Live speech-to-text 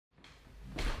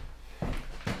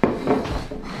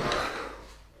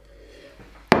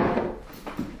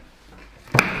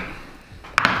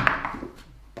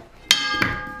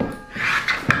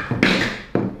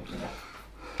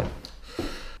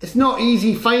It's not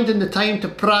easy finding the time to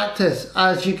practice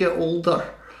as you get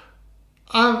older.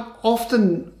 I'm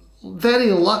often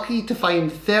very lucky to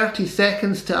find 30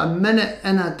 seconds to a minute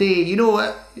in a day. You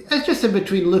know, it's just in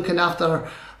between looking after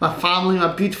my family,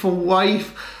 my beautiful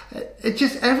wife. It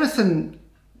just, everything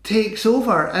takes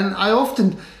over, and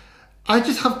I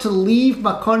just have to leave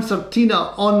my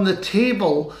concertina on the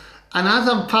table, and as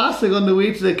I'm passing on the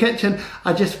way to the kitchen,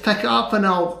 I just pick it up and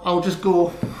I'll just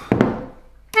go.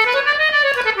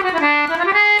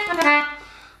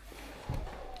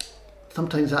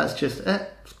 Sometimes that's just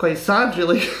it. It's quite sad,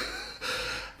 really.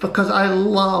 Because I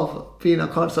love being a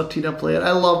concertina player.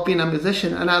 I love being a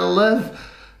musician, and I live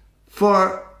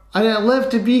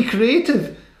to be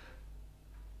creative.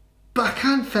 But I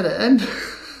can't fit it in.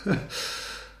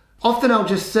 Often I'll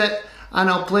just sit and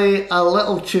I'll play a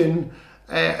little tune,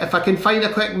 if I can find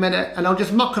a quick minute, and I'll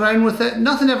just muck around with it.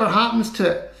 Nothing ever happens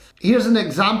to it. Here's an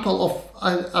example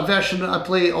of a version that I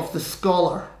play of The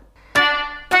Scholar.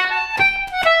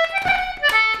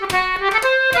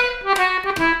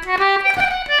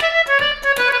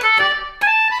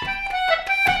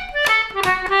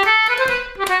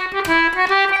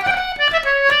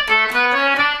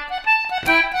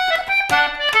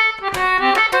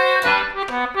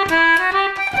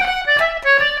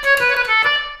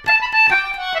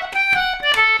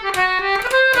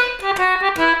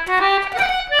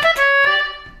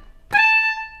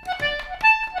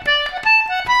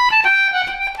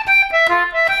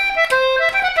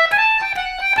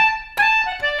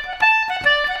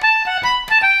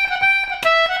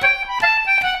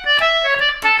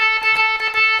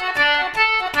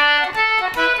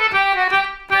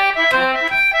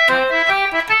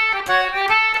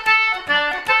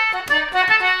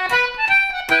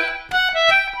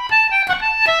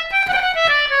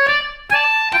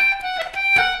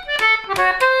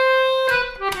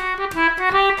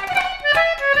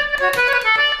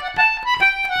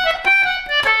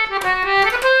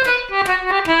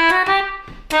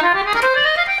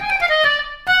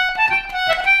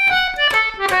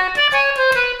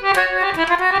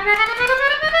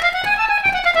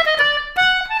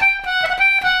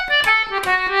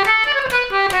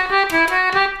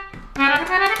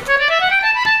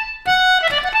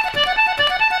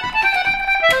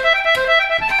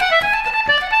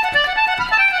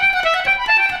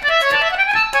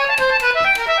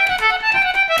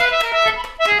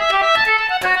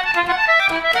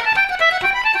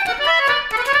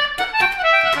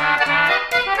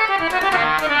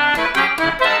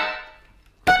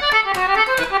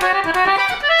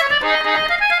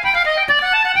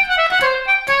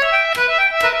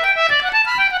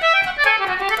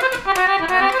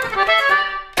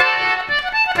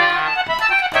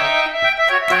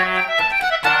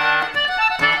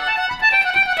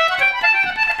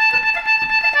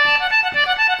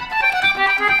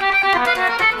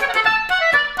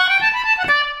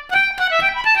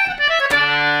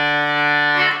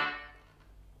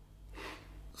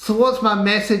 So what's my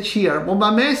message here? Well, my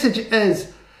message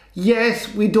is,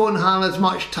 yes, we don't have as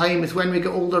much time as when we get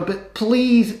older, but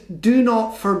please do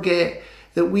not forget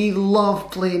that we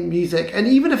love playing music. And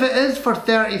even if it is for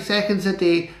 30 seconds a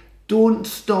day, don't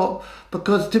stop,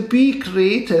 because to be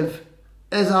creative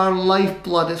is our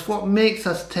lifeblood. It's what makes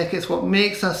us tick. It's what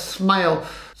makes us smile.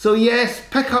 So yes,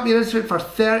 pick up your instrument for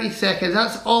 30 seconds.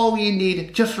 That's all you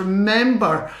need. Just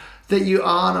remember that you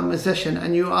are a musician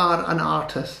and you are an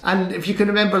artist. And if you can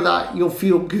remember that, you'll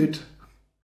feel good.